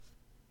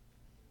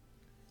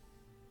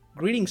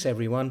Greetings,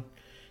 everyone.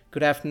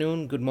 Good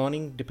afternoon, good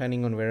morning,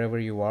 depending on wherever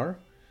you are,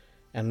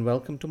 and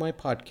welcome to my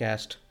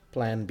podcast,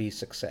 Plan B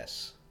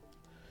Success.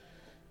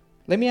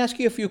 Let me ask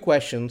you a few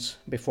questions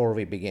before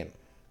we begin.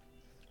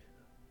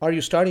 Are you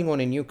starting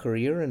on a new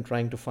career and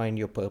trying to find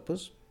your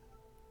purpose?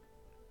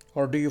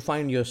 Or do you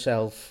find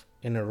yourself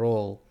in a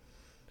role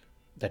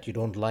that you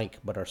don't like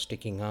but are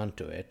sticking on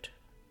to it,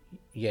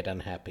 yet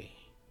unhappy?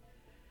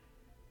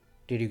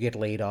 Did you get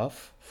laid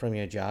off from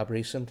your job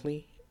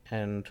recently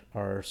and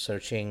are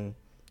searching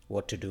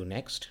what to do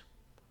next?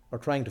 Or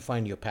trying to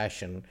find your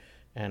passion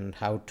and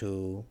how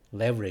to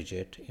leverage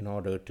it in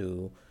order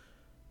to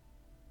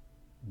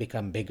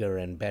become bigger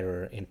and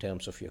better in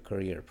terms of your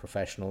career,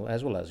 professional,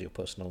 as well as your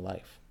personal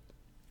life?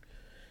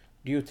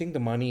 Do you think the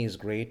money is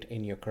great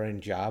in your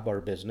current job or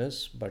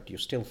business, but you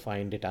still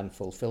find it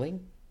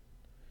unfulfilling?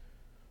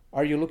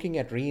 Are you looking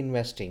at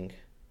reinvesting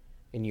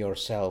in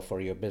yourself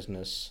or your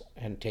business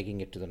and taking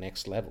it to the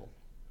next level?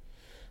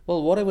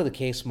 Well, whatever the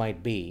case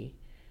might be,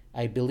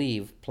 I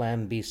believe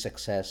Plan B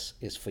Success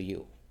is for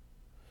you.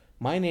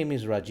 My name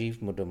is Rajiv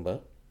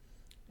Mudumba,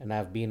 and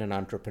I've been an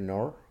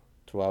entrepreneur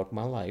throughout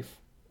my life.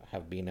 I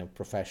have been a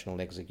professional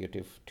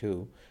executive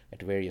too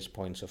at various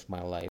points of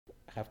my life.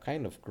 I have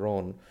kind of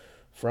grown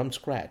from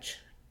scratch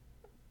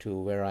to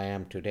where I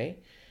am today,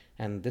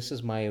 and this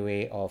is my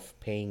way of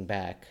paying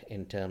back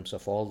in terms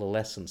of all the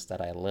lessons that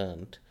I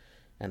learned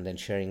and then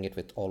sharing it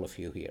with all of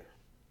you here.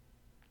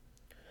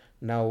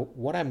 Now,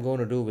 what I'm going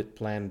to do with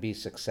Plan B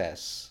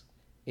Success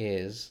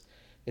is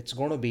it's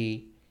going to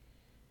be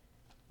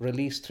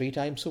released 3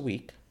 times a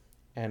week,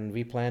 and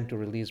we plan to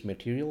release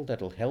material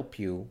that will help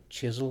you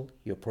chisel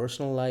your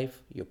personal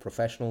life, your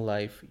professional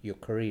life, your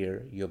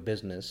career, your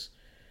business,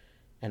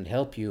 and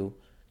help you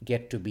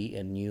get to be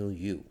a new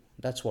you.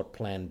 That's what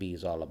Plan B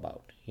is all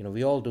about.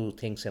 We all do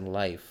things in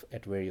life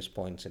at various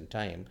points in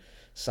time,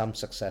 some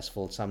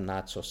successful, some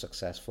not so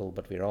successful,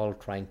 but we're all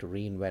trying to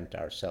reinvent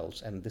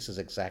ourselves, and this is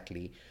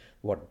exactly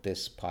what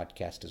this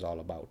podcast is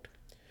all about.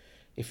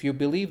 If you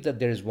believe that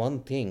there is one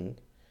thing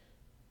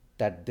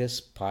that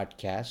this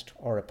podcast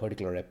or a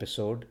particular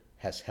episode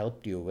has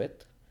helped you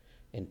with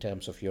in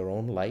terms of your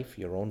own life,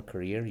 your own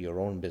career, your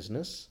own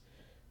business,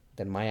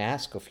 then my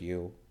ask of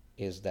you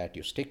is that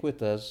you stick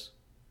with us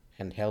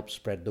and help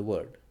spread the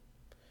word.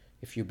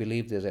 If you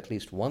believe there's at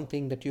least one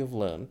thing that you've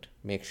learned,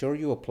 make sure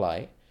you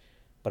apply,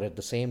 but at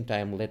the same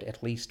time, let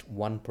at least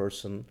one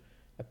person,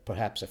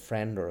 perhaps a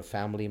friend or a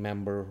family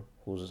member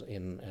who's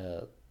in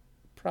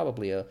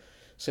probably a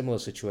similar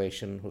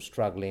situation, who's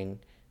struggling,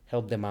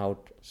 help them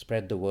out,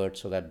 spread the word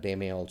so that they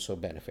may also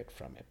benefit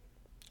from it.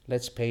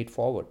 Let's pay it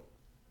forward.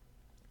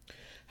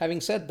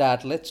 Having said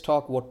that, let's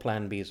talk what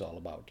Plan B is all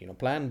about.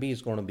 Plan B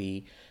is going to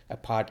be a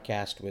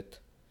podcast with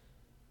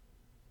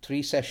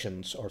 3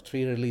 sessions or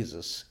 3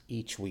 releases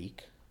each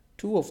week.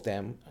 2 of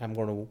them, I'm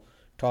going to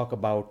talk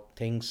about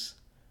things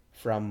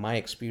from my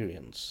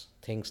experience,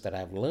 things that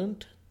I've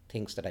learned,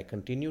 things that I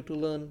continue to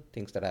learn,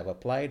 things that I've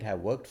applied, have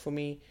worked for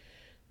me,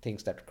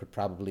 things that could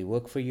probably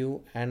work for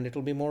you, and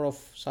it'll be more of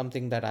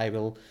something that I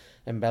will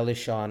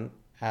embellish on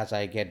as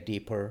I get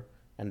deeper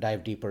and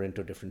dive deeper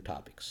into different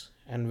topics.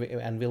 And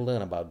we'll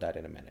learn about that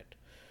in a minute.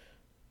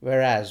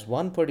 Whereas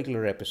one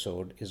particular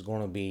episode is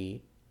going to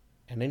be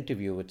an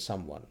interview with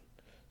someone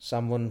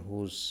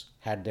who's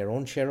had their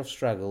own share of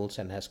struggles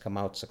and has come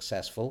out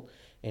successful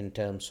in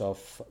terms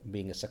of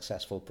being a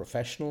successful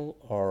professional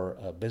or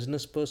a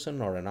business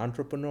person or an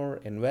entrepreneur,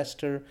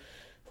 investor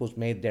who's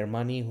made their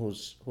money,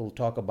 who'll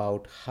talk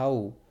about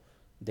how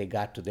they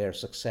got to their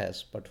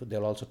success, but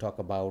they'll also talk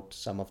about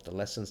some of the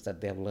lessons that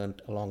they've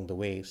learned along the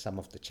way, some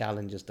of the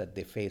challenges that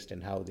they faced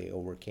and how they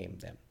overcame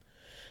them.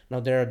 Now,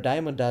 there are a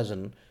dime a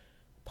dozen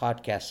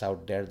podcasts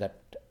out there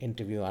that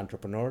interview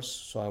entrepreneurs,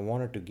 so I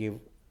wanted to give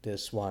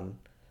this one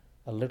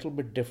a little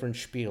bit different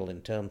spiel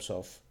in terms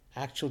of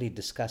actually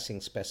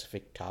discussing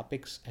specific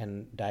topics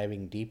and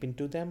diving deep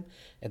into them,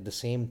 at the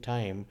same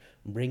time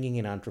bringing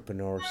in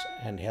entrepreneurs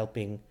and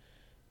helping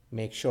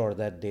make sure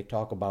that they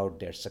talk about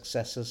their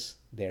successes,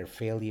 their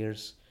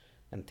failures,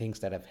 and things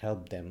that have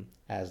helped them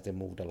as they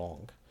moved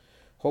along.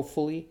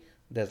 Hopefully,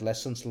 there's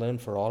lessons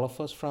learned for all of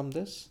us from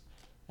this,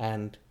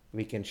 and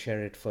we can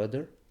share it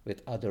further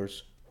with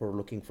others who are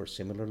looking for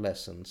similar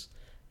lessons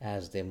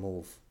as they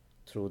move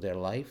through their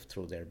life,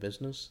 through their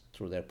business,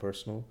 through their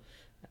personal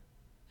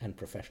and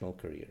professional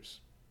careers.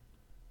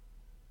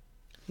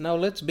 Now,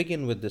 let's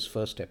begin with this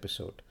first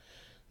episode.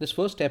 This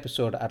first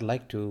episode, I'd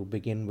like to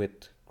begin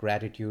with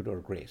gratitude or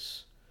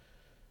grace.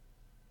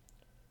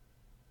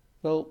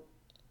 Well,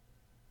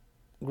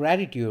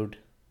 gratitude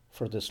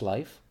for this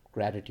life,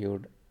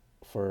 gratitude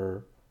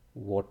for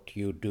what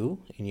you do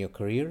in your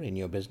career, in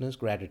your business,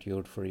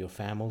 gratitude for your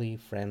family,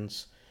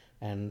 friends,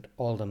 and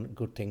all the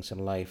good things in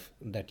life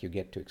that you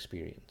get to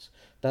experience.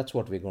 That's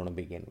what we're going to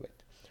begin with.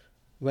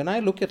 When I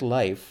look at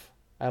life,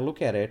 I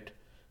look at it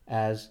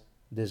as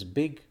this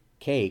big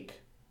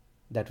cake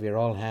that we're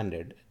all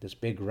handed, this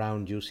big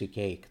round juicy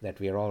cake that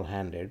we're all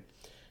handed,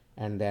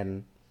 and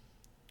then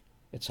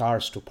it's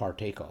ours to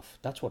partake of.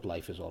 That's what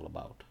life is all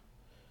about.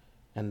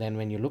 And then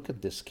when you look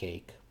at this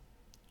cake,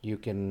 You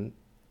can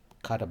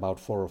cut about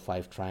 4 or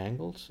 5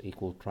 triangles,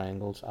 equal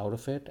triangles out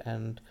of it,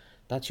 and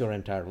that's your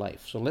entire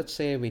life. So let's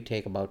say we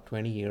take about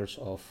 20 years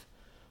of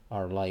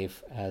our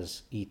life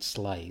as each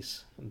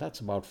slice. That's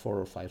about 4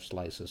 or 5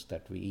 slices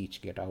that we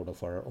each get out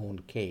of our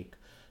own cake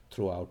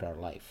throughout our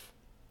life.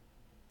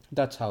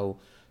 That's how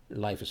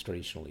life is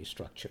traditionally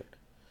structured.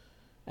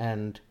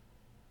 And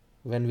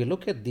when we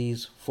look at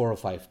these 4 or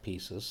 5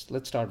 pieces,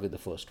 let's start with the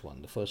first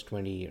one, the first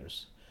 20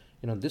 years.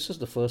 This is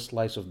the first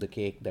slice of the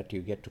cake that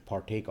you get to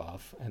partake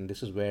of, and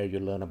this is where you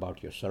learn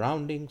about your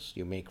surroundings,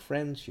 you make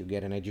friends, you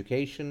get an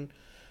education,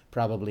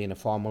 probably in a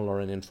formal or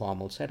an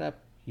informal setup.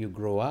 You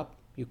grow up,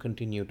 you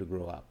continue to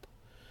grow up.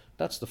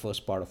 That's the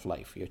first part of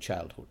life, your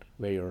childhood,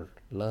 where you're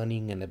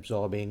learning and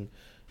absorbing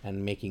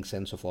and making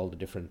sense of all the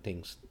different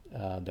things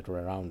that are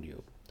around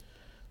you.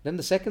 Then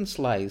the second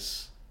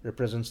slice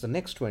represents the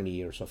next 20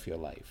 years of your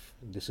life.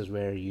 This is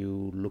where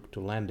you look to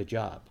land a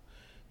job.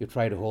 You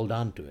try to hold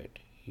on to it.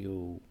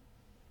 You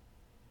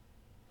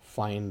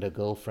find a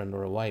girlfriend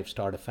or a wife,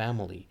 start a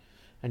family,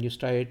 and you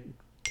start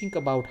think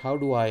about, how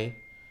do I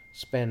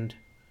spend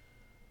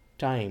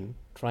time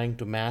trying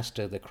to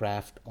master the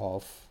craft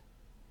of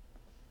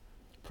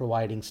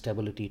providing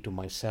stability to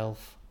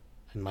myself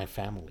and my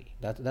family.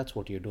 That's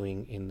what you're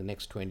doing in the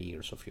next 20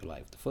 years of your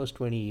life. The first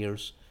 20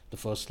 years, the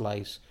first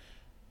slice,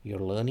 you're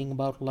learning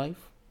about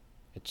life.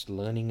 It's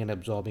learning and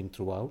absorbing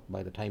throughout.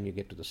 By the time you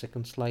get to the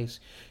second slice,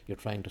 you're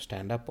trying to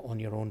stand up on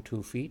your own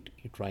 2 feet.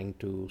 You're trying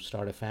to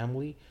start a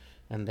family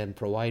and then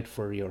provide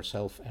for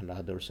yourself and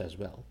others as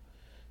well.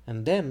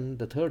 And then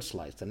the third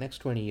slice, the next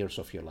 20 years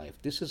of your life,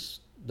 this is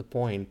the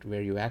point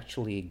where you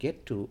actually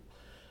get to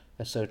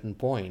a certain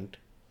point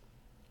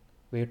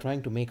where you're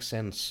trying to make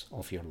sense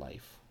of your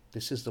life.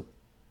 This is the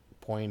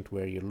point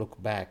where you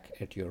look back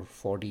at your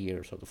 40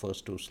 years or the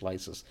first 2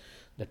 slices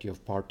that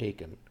you've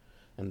partaken,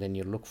 and then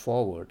you look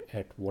forward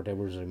at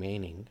whatever's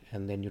remaining,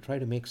 and then you try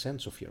to make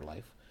sense of your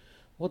life.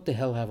 What the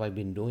hell have I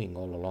been doing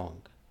all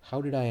along?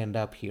 How did I end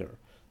up here?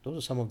 Those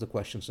are some of the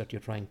questions that you're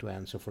trying to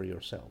answer for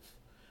yourself.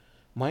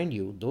 Mind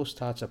you, those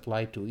thoughts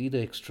apply to either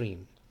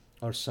extreme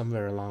or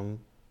somewhere along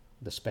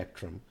the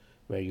spectrum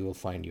where you will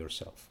find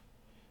yourself.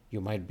 You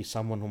might be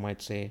someone who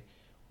might say,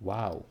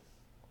 wow,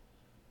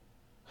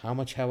 how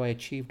much have I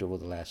achieved over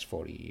the last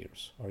 40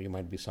 years? Or you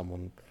might be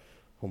someone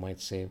who might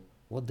say,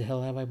 what the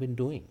hell have I been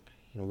doing?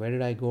 Where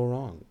did I go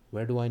wrong?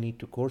 Where do I need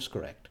to course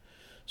correct?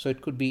 So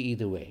it could be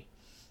either way.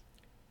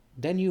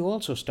 Then you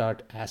also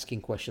start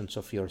asking questions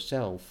of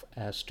yourself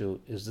as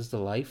to, is this the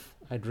life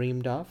I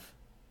dreamed of?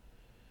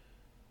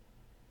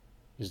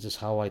 Is this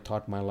how I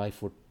thought my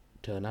life would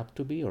turn up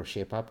to be or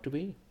shape up to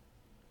be?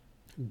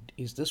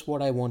 Is this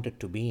what I wanted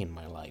to be in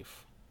my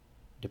life,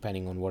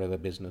 depending on whatever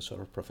business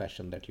or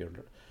profession that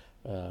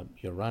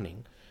you're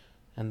running?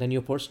 And then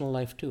your personal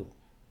life too.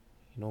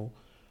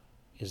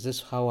 Is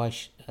this how I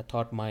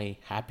thought my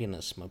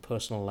happiness, my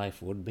personal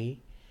life would be?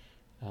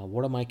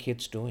 What are my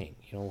kids doing?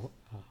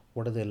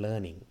 What are they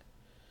learning?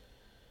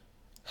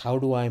 How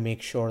do I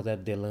make sure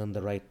that they learn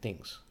the right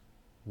things?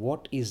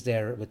 What is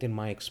there within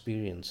my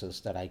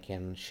experiences that I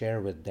can share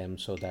with them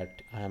so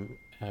that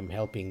I'm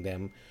helping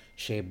them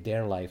shape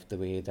their life the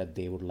way that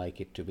they would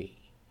like it to be?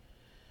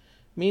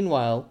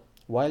 Meanwhile,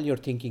 while you're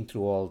thinking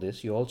through all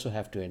this, you also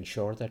have to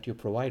ensure that you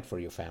provide for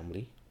your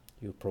family.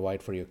 You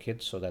provide for your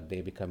kids so that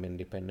they become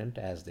independent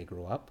as they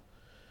grow up.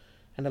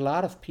 And a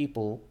lot of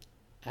people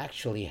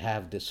actually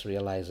have this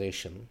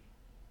realization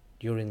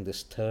during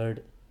this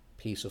third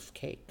piece of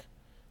cake,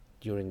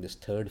 during this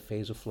third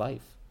phase of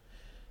life.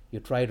 You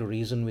try to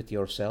reason with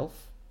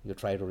yourself, you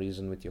try to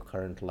reason with your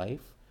current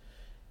life,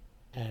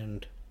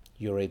 and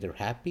you're either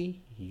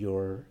happy,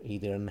 you're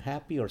either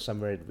unhappy, or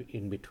somewhere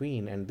in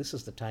between. And this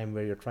is the time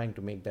where you're trying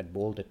to make that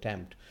bold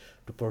attempt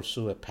to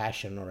pursue a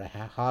passion or a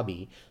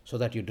hobby so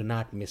that you do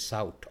not miss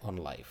out on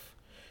life.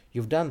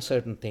 You've done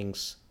certain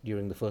things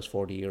during the first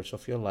 40 years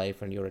of your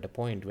life, and you're at a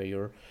point where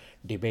you're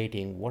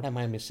debating, what am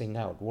I missing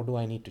out? What do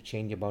I need to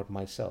change about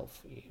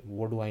myself?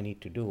 What do I need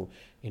to do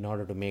in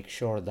order to make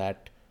sure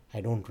that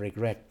I don't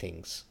regret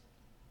things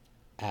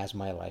as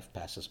my life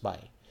passes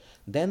by?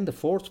 Then the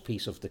fourth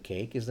piece of the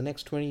cake is the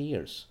next 20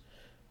 years.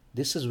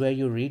 This is where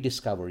you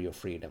rediscover your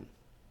freedom.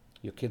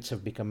 Your kids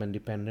have become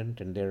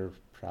independent and they're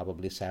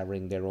probably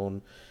savoring their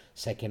own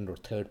second or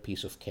third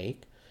piece of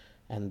cake.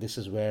 And this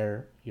is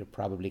where you're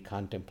probably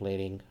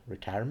contemplating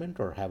retirement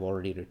or have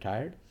already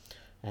retired.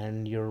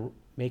 And you're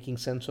making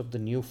sense of the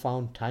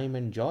newfound time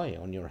and joy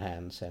on your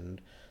hands, and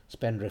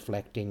spend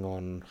reflecting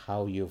on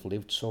how you've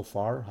lived so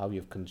far, how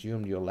you've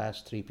consumed your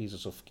last 3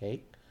 pieces of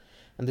cake.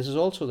 And this is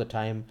also the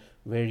time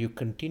where you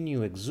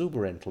continue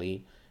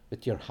exuberantly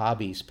with your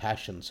hobbies,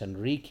 passions, and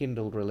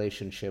rekindle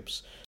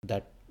relationships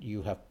that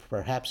you have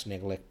perhaps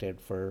neglected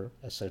for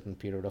a certain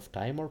period of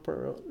time,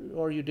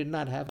 or you did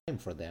not have time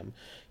for them.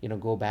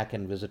 Go back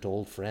and visit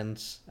old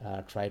friends,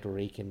 try to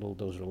rekindle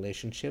those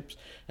relationships,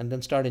 and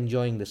then start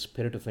enjoying the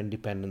spirit of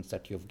independence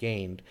that you've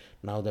gained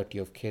now that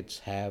your kids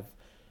have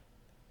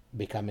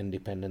become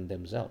independent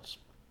themselves.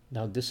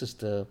 Now this is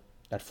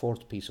that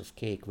fourth piece of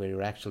cake where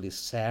you're actually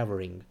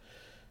savoring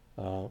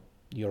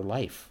your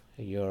life,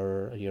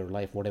 your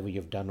life, whatever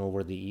you've done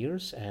over the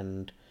years,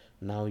 and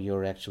now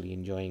you're actually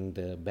enjoying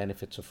the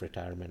benefits of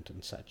retirement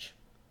and such.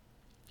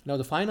 Now,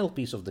 the final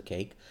piece of the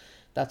cake,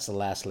 that's the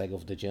last leg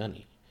of the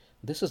journey.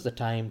 This is the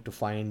time to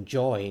find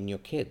joy in your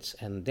kids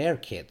and their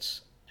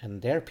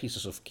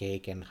pieces of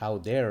cake and how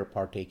they're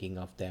partaking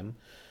of them.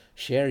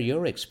 Share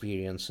your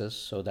experiences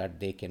so that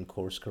they can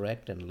course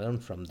correct and learn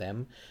from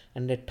them.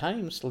 And at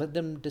times, let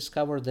them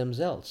discover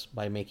themselves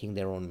by making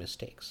their own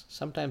mistakes.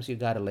 Sometimes you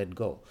gotta let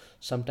go.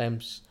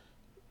 Sometimes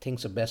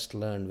things are best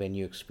learned when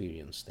you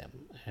experience them.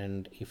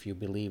 And if you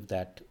believe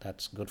that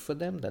that's good for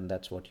them, then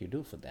that's what you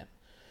do for them.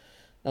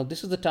 Now,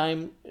 this is the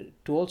time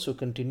to also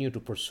continue to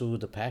pursue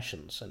the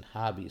passions and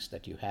hobbies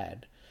that you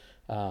had,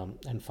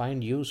 and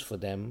find use for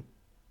them,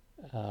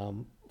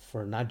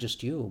 for not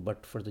just you,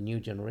 but for the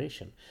new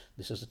generation.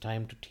 This is the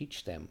time to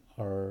teach them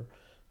or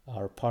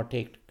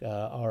partake,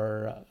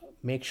 or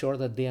make sure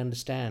that they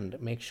understand,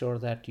 make sure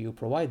that you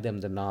provide them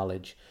the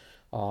knowledge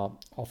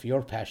of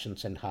your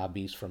passions and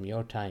hobbies from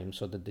your time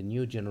so that the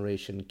new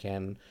generation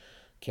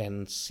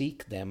can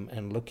seek them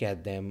and look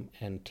at them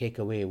and take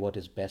away what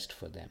is best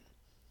for them.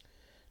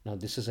 Now,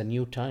 this is a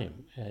new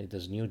time.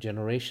 There's new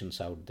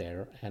generations out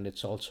there, and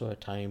it's also a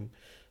time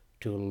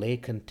to lay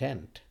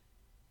content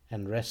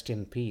and rest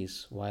in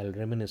peace while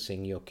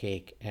reminiscing your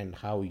cake and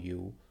how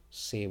you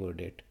savored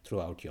it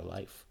throughout your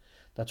life.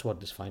 That's what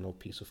this final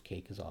piece of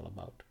cake is all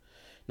about.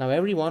 Now,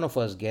 every one of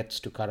us gets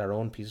to cut our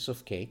own pieces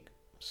of cake,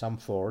 some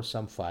four,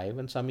 some five,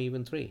 and some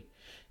even three.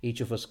 Each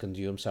of us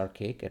consumes our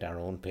cake at our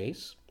own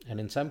pace, and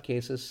in some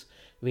cases,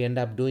 we end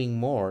up doing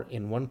more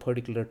in one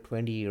particular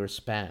 20-year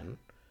span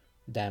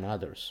than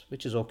others,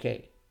 which is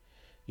okay.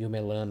 You may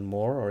learn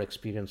more or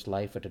experience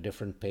life at a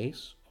different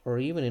pace, or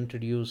even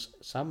introduce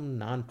some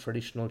non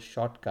traditional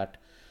shortcut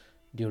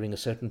during a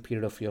certain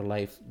period of your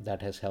life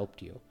that has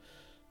helped you.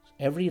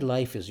 Every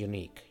life is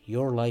unique.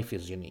 Your life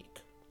is unique.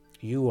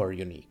 You are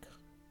unique.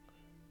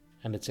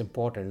 And it's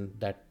important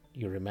that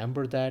you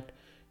remember that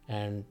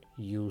and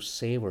you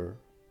savor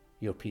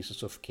your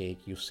pieces of cake,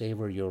 you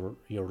savor your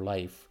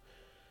life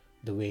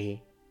the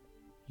way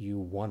you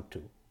want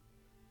to.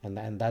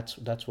 And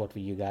that's what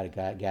you got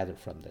to gather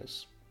from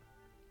this.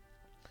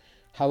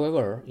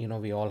 However,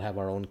 we all have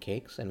our own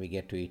cakes and we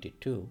get to eat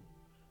it too.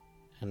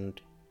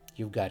 And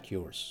you've got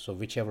yours. So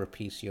whichever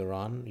piece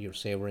you're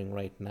savoring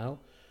right now,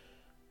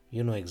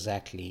 you know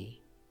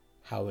exactly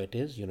how it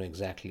is. You know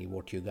exactly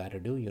what you got to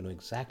do. You know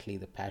exactly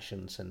the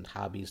passions and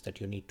hobbies that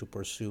you need to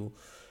pursue,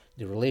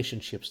 the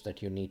relationships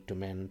that you need to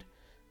mend,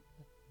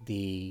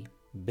 the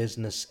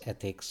business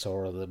ethics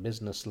or the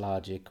business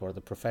logic or the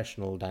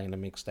professional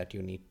dynamics that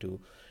you need to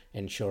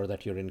ensure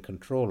that you're in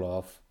control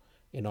of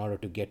in order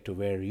to get to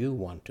where you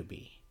want to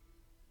be.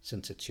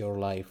 Since it's your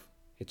life,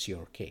 it's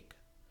your cake.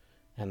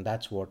 And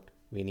that's what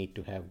we need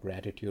to have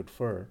gratitude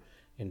for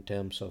in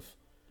terms of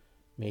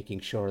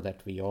making sure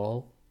that we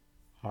all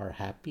are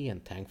happy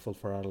and thankful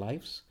for our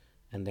lives,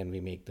 and then we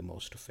make the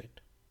most of it.